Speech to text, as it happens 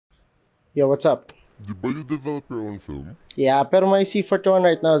Yo, what's up? Di ba you develop your own film? Yeah, pero my C-41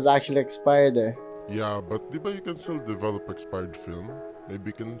 right now is actually expired eh. Yeah, but di ba you can still develop expired film?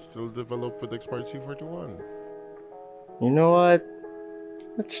 Maybe you can still develop with expired C-41. You know what?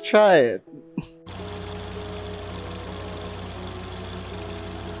 Let's try it.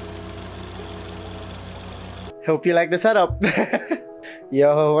 Hope you like the setup.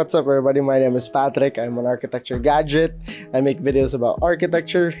 Yo, what's up everybody? My name is Patrick. I'm an architecture gadget. I make videos about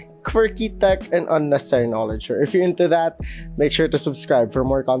architecture, quirky tech, and unnecessary knowledge. So if you're into that, make sure to subscribe for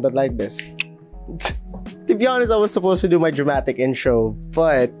more content like this. To be honest, I was supposed to do my dramatic intro,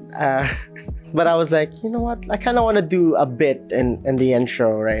 but I was like, you know what? I kind of want to do a bit in the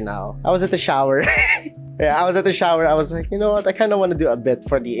intro right now. I was at the shower. Yeah, I was at the shower. I was like, you know what? I kind of want to do a bit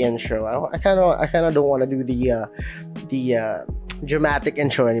for the intro. I kind of don't want to do the dramatic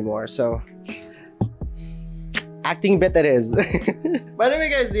intro anymore. So acting bit it is. By the way,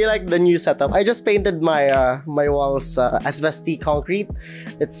 guys, do you like the new setup? I just painted my my walls asbestos concrete.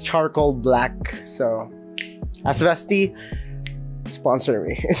 It's charcoal black. So asbestos, sponsor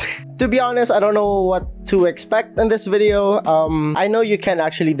me. To be honest, I don't know what to expect in this video. I know you can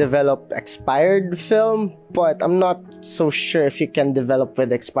actually develop expired film, but I'm not so sure if you can develop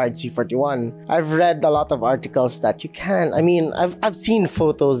with expired C-41. I've read a lot of articles that you can. I mean, I've seen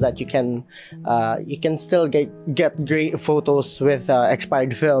photos that you can still get great photos with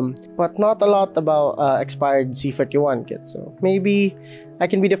expired film, but not a lot about expired C-41 kits. So maybe I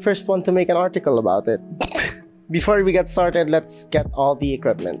can be the first one to make an article about it. Before we get started, let's get all the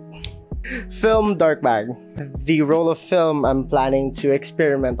equipment. Film dark bag. The roll of film I'm planning to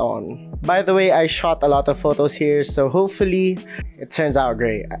experiment on. By the way, I shot a lot of photos here, so hopefully it turns out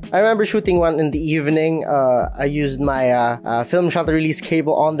great. I remember shooting one in the evening. I used my film shutter release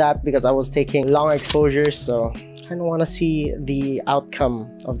cable on that because I was taking long exposures, so I kind of want to see the outcome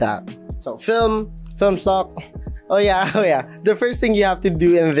of that. So film stock. Oh yeah. The first thing you have to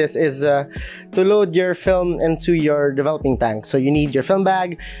do in this is to load your film into your developing tank. So you need your film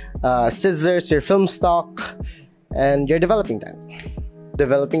bag, scissors, your film stock, and your developing tank.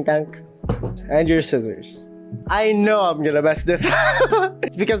 Developing tank, and your scissors. I know I'm gonna mess this up.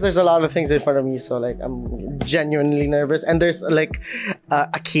 It's because there's a lot of things in front of me, so like I'm genuinely nervous, and there's like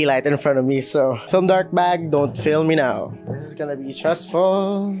a key light in front of me. So film dark bag, don't fail me now. This is gonna be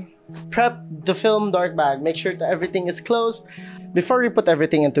stressful. Prep the film dark bag. Make sure that everything is closed. Before you put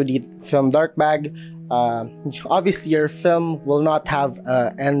everything into the film dark bag, obviously your film will not have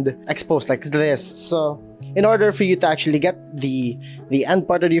end exposed like this. So in order for you to actually get the end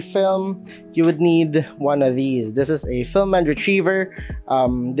part of your film, you would need one of these. This is a film end retriever.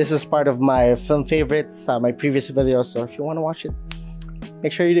 This is part of my film favorites, my previous videos. So if you want to watch it,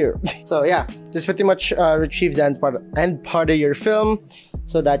 make sure you do. So yeah, this pretty much retrieves the end part of your film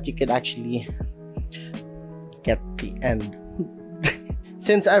so that you can actually get the end.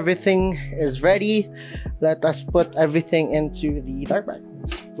 Since everything is ready, let us put everything into the dark bag.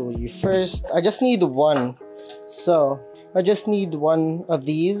 Spool you first. I just need one. So I just need one of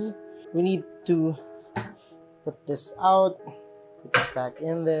these. We need to put this out, put it back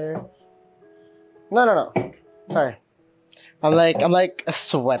in there. No. Sorry. I'm like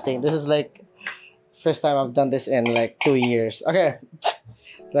sweating. This is like first time I've done this in like 2 years. Okay,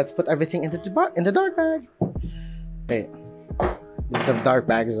 let's put everything into the dark bag. Wait, the dark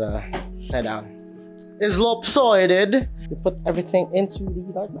bag's upside down. It's lopsided. You put everything into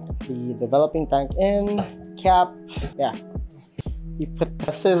the dark bag. The developing tank in, cap. Yeah. You put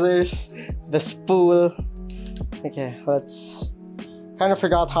the scissors, the spool. Okay, let's. Kind of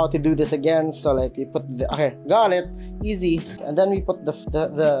forgot how to do this again, so like we put the okay, got it, easy, and then we put the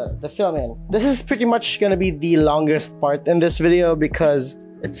film in. This is pretty much gonna be the longest part in this video because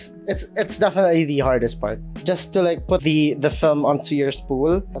it's definitely the hardest part. Just to like put the film onto your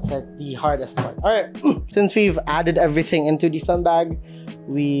spool, that's like the hardest part. All right, since we've added everything into the film bag,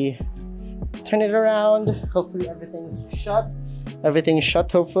 we turn it around. Hopefully everything's shut. Everything's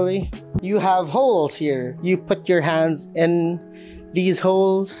shut. Hopefully you have holes here. You put your hands in these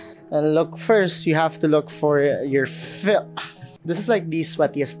holes and look first. You have to look for your film. This is like the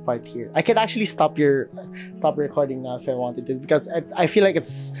sweatiest part here. I could actually stop recording now if I wanted to, because I feel like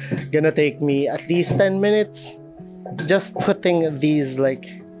it's gonna take me at least 10 minutes just putting these like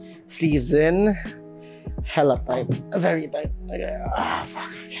sleeves in. Hella tight, very tight. Okay.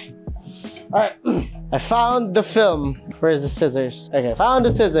 Fuck. Okay. All right. I found the film. Where's the scissors? Okay, found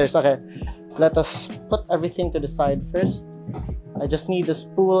the scissors. Okay, let us put everything to the side first. I just need the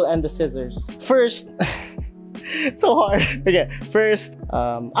spool and the scissors. First, so hard. Okay, first,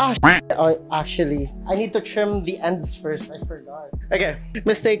 Actually, I need to trim the ends first. I forgot. Okay,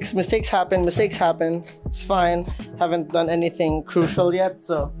 mistakes happen. It's fine. Haven't done anything crucial yet,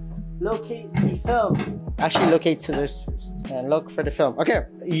 so locate the film. Actually, locate scissors first and look for the film. Okay,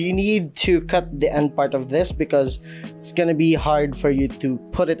 you need to cut the end part of this because it's gonna be hard for you to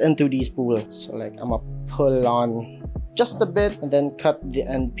put it into the spool. So like, I'm gonna pull on just a bit and then cut the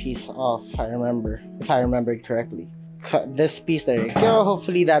end piece off. If I remembered correctly. Cut this piece, there you go.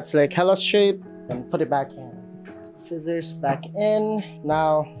 Hopefully that's like hella straight. Then put it back in. Scissors back in.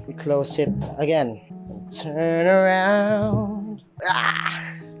 Now we close it again. Turn around.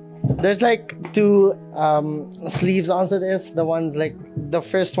 There's like two sleeves onto this. The one's like, the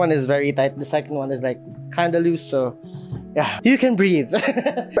first one is very tight. The second one is like kind of loose. So yeah, you can breathe.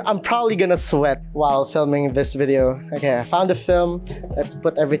 I'm probably gonna sweat while filming this video. Okay, I found the film. Let's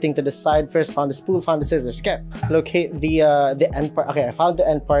put everything to the side first. Found the spool, found the scissors. Okay, locate the end part. Okay, I found the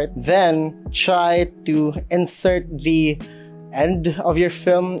end part. Then try to insert the end of your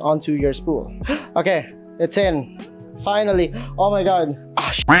film onto your spool. Okay, it's in. Finally. Oh my god.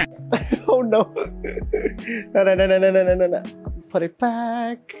 Ah, shit. Oh no. No. Put it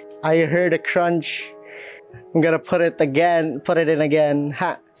back. I heard a crunch. I'm gonna put it in again.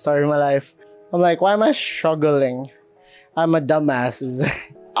 Ha! Sorry, my life. I'm like, why am I struggling? I'm a dumbass.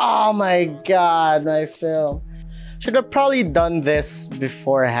 Oh my god, my film. Should have probably done this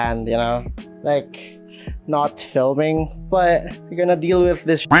beforehand, you know? Like, not filming. But you're gonna deal with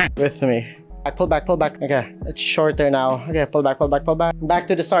this with me. Pull back. Okay, it's shorter now. Okay, pull back. Back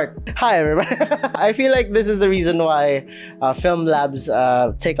to the start. Hi, everybody. I feel like this is the reason why film labs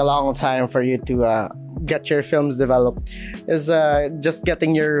take a long time for you to get your films developed. Is just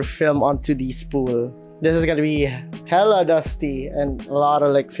getting your film onto the spool. This is gonna be hella dusty and a lot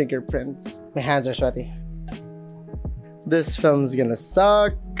of like fingerprints. My hands are sweaty. This film's gonna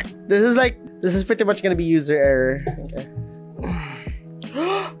suck. This is pretty much gonna be user error. Okay.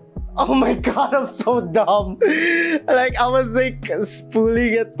 Oh my god, I'm so dumb. Like, I was like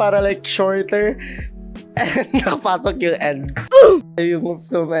spooling it para like shorter. And nakapasok yung end. Yung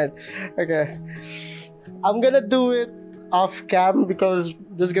film end. Okay. I'm gonna do it off cam because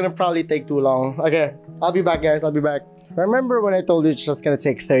this is gonna probably take too long. Okay, I'll be back, guys. I'll be back. Remember when I told you it's just gonna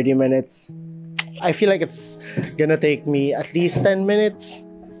take 30 minutes? I feel like it's gonna take me at least 10 minutes.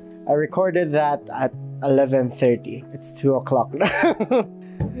 I recorded that at 11:30. It's 2 o'clock now.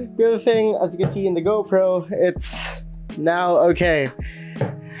 Good thing, as you can see in the GoPro, it's now okay.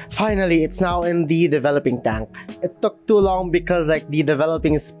 Finally, it's now in the developing tank. It took too long because like the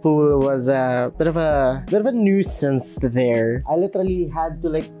developing spool was a bit of a nuisance there. I literally had to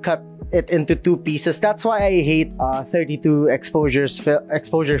like cut it into 2 pieces. That's why I hate 32 exposure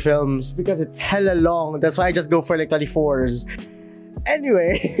films, because it's hella long. That's why I just go for like 34s.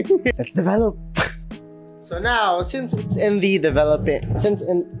 Anyway, let's develop. So now, since it's in the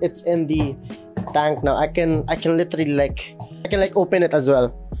it's in the tank now, I can literally like open it as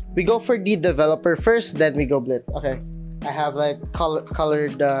well. We go for the developer first, then we go Blips. Okay, I have like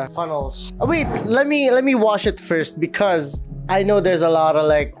colored funnels. Oh, wait, let me wash it first because I know there's a lot of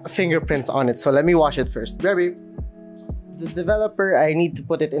like fingerprints on it. So let me wash it first. Baby, the developer, I need to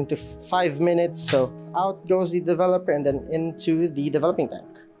put it into 5 minutes. So out goes the developer and then into the developing tank.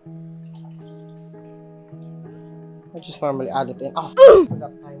 I just normally add it in. Oh,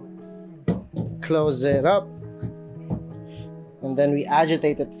 close it up. And then we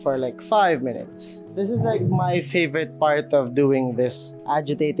agitate it for like 5 minutes. This is like my favorite part of doing this.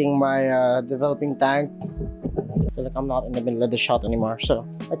 Agitating my developing tank. I feel like I'm not in the middle of the shot anymore. So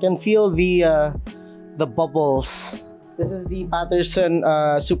I can feel the bubbles. This is the Patterson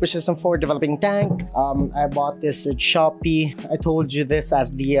Super System 4 developing tank. I bought this at Shopee. I told you this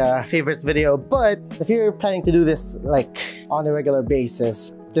at the favorites video, but if you're planning to do this like on a regular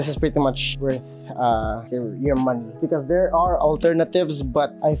basis, this is pretty much worth your money, because there are alternatives,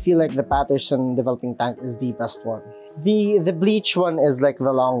 but I feel like the Patterson developing tank is the best one. The bleach one is like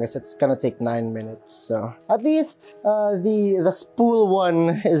the longest. It's gonna take 9 minutes. So at least the spool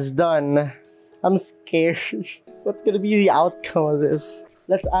one is done. I'm scared. What's gonna be the outcome of this?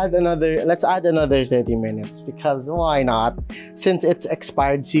 Let's add another 30 minutes, because why not? Since it's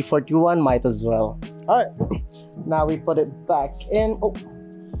expired C-41, might as well. Alright. Now we put it back in. Oh.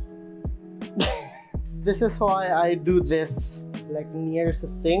 This is why I do this like near the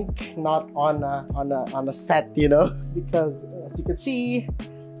sink, not on a set, you know, because as you can see,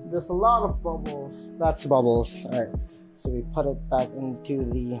 there's a lot of bubbles. That's bubbles. All right, so we put it back into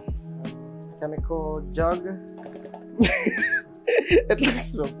the chemical jug. It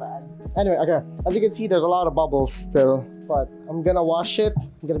looks so bad. Anyway, okay. As you can see, there's a lot of bubbles still, but I'm gonna wash it.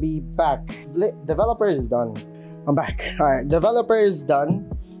 I'm gonna be back. Developer is done. I'm back. All right, developer is done.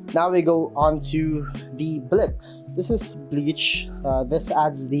 Now we go on to the Blips. This is bleach. This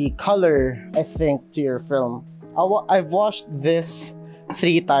adds the color, I think, to your film. I've washed this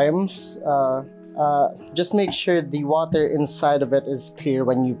 3 times. Just make sure the water inside of it is clear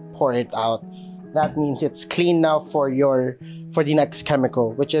when you pour it out. That means it's clean now for the next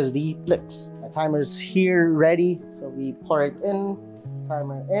chemical, which is the Blips. My timer's here ready, so we pour it in.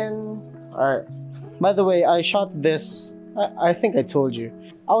 Timer in. All right. By the way, I shot this. I think I told you.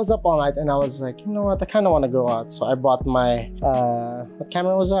 I was up all night and I was like, you know what? I kind of want to go out, so I bought my what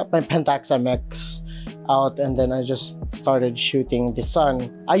camera was that? My Pentax MX out, and then I just started shooting the sun.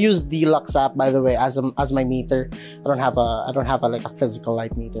 I used the Lux app, by the way, as my meter. I don't have a like a physical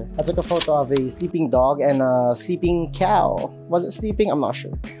light meter. I took a photo of a sleeping dog and a sleeping cow. Was it sleeping? I'm not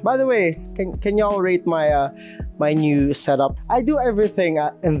sure. By the way, can y'all rate my my new setup? I do everything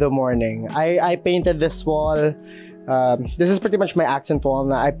in the morning. I painted this wall. This is pretty much my accent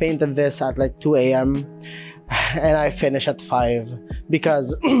wall. I painted this at like 2 a.m. and I finished at 5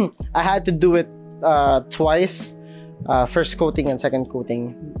 because I had to do it twice, first coating and second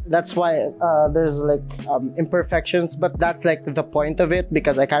coating. That's why there's like imperfections, but that's like the point of it,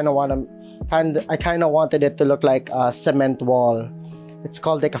 because I kind of wanted it to look like a cement wall. It's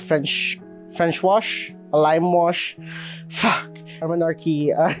called like a French wash, a lime wash. Fuck. I'm an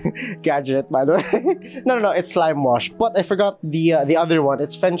Arky graduate, by the way. no, it's lime wash. But I forgot the other one.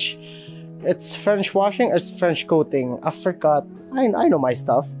 It's French washing or it's French coating. I forgot. I know my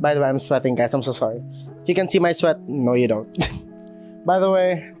stuff. By the way, I'm sweating, guys. I'm so sorry. You can see my sweat. No, you don't. By the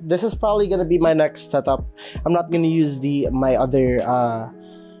way, this is probably gonna be my next setup. I'm not gonna use my other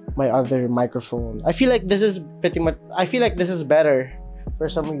microphone. I feel like this is better. For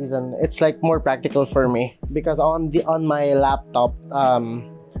some reason, it's like more practical for me, because on my laptop,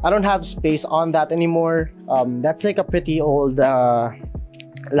 I don't have space on that anymore. That's like a pretty old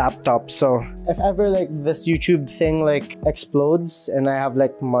laptop, so if ever like this YouTube thing like explodes and I have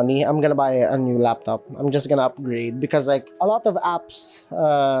like money, I'm gonna buy a new laptop. I'm just gonna upgrade, because like a lot of apps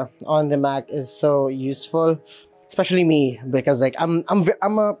on the Mac is so useful, especially me, because like I'm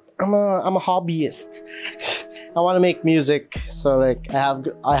a hobbyist. I want to make music, so like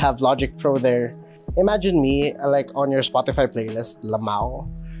I have Logic Pro there. Imagine me like on your Spotify playlist, Lamau.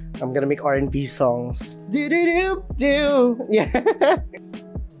 I'm gonna make R&B songs. Do do do do. Yeah.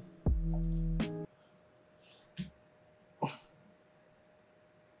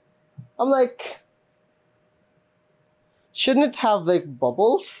 I'm like, shouldn't it have like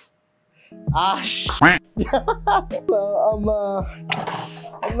bubbles? So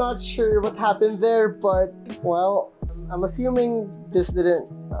I'm not sure what happened there, but well, I'm assuming this didn't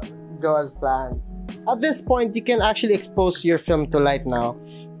go as planned. At this point, you can actually expose your film to light now,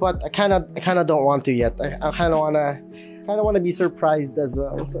 but I kind of don't want to yet. I kind of wanna be surprised as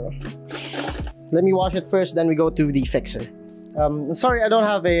well. So let me wash it first, then we go to the fixer. Sorry, I don't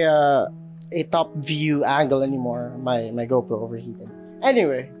have a top view angle anymore. My GoPro overheated.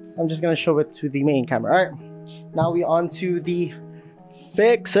 Anyway, I'm just gonna show it to the main camera. All right, now we on to the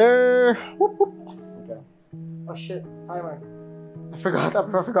fixer. Whoop, whoop. Okay. Oh shit, timer. I forgot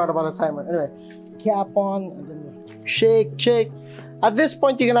about the timer. Anyway, cap on and then shake. At this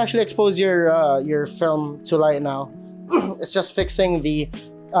point, you can actually expose your film to light now. It's just fixing the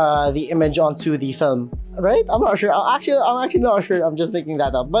image onto the film, right? I'm not sure. I'm actually not sure. I'm just making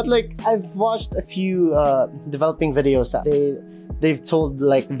that up. But like, I've watched a few developing videos that they've told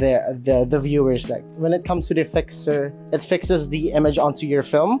like the viewers, like when it comes to the fixer, it fixes the image onto your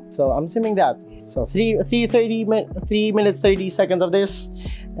film. So I'm assuming that. So 3 minutes 30 seconds of this,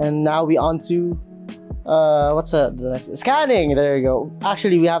 and now we on to what's the next? Scanning. There you go.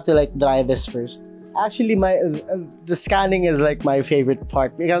 Actually, we have to like dry this first. Actually, the scanning is like my favorite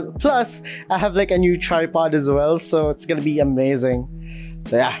part, because plus I have like a new tripod as well, so it's gonna be amazing.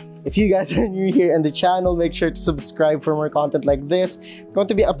 So yeah, if you guys are new here in the channel, make sure to subscribe for more content like this. I'm going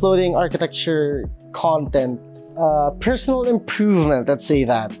to be uploading architecture content, personal improvement, let's say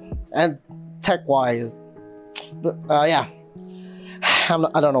that, and tech wise. But yeah,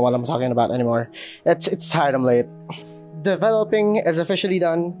 I don't know what I'm talking about anymore. It's tired. I'm late. Developing is officially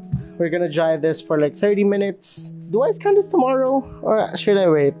done. We're gonna dry this for like 30 minutes. Do I scan this tomorrow, or should I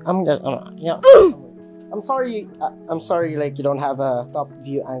wait? Yeah. I'm sorry, like you don't have a top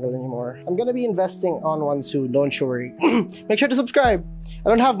view angle anymore. I'm gonna be investing on one soon, don't you worry. Make sure to subscribe. I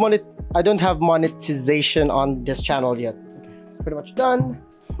don't have monetization on this channel yet. Okay, it's pretty much done.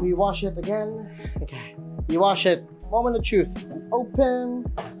 We wash it again. Okay, we wash it. moment of truth.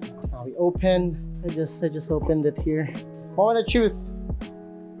 Open. Now we open. I just opened it here. Moment of truth.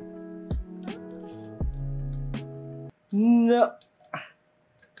 No.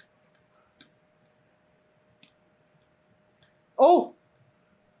 Oh,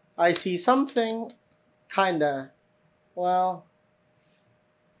 I see something. Kinda. Well,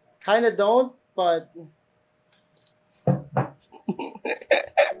 kinda don't, but what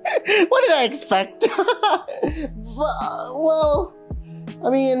did I expect? Well, I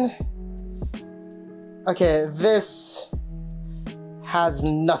mean, okay, this has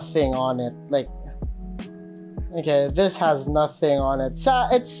nothing on it. Like, okay, this has nothing on it.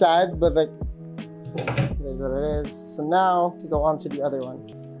 It's sad, but like, it is what it is. So now we go on to the other one.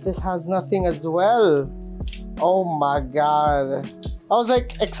 This has nothing as well. Oh my god. I was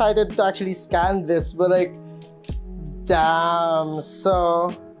like excited to actually scan this, but like, damn.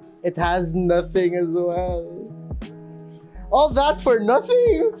 So it has nothing as well. All that for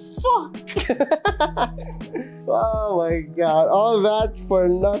nothing? Fuck. Oh my god. All that for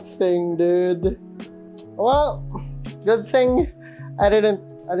nothing, dude. Well, good thing I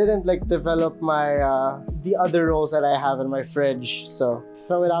didn't like develop my the other rolls that I have in my fridge, so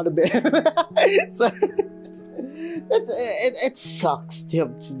throw it out a bit. So it sucks to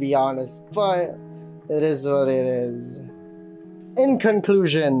be honest, but it is what it is. In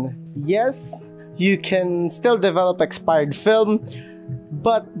conclusion, yes, you can still develop expired film,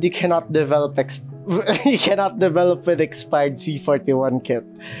 but you cannot develop you cannot develop with expired C-41 kit.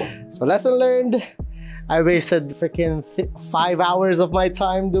 So lesson learned. I wasted freaking 5 hours of my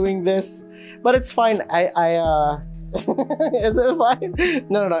time doing this, but it's fine. Is it fine?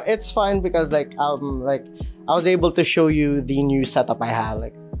 No, it's fine because like I was able to show you the new setup I had,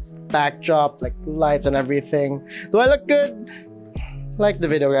 like backdrop, like lights and everything. Do I look good? Like the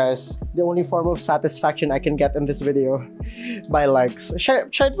video, guys. The only form of satisfaction I can get in this video by likes. Share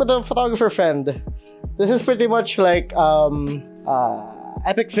it with a photographer friend. This is pretty much like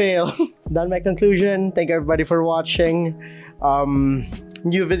epic fail. Done my conclusion. Thank everybody for watching.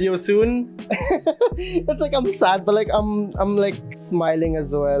 New video soon. It's like I'm sad, but like I'm like smiling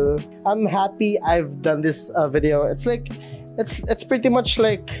as well. I'm happy I've done this video. It's like it's pretty much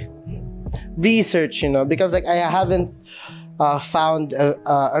like research, you know, because like I haven't found an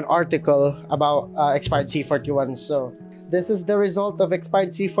article about expired C-41. So this is the result of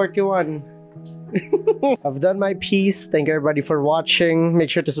expired C-41. I've done my piece. Thank everybody for watching. Make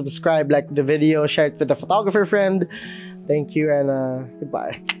sure to subscribe, like the video, share it with a photographer friend. Thank you and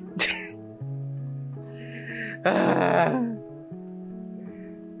goodbye.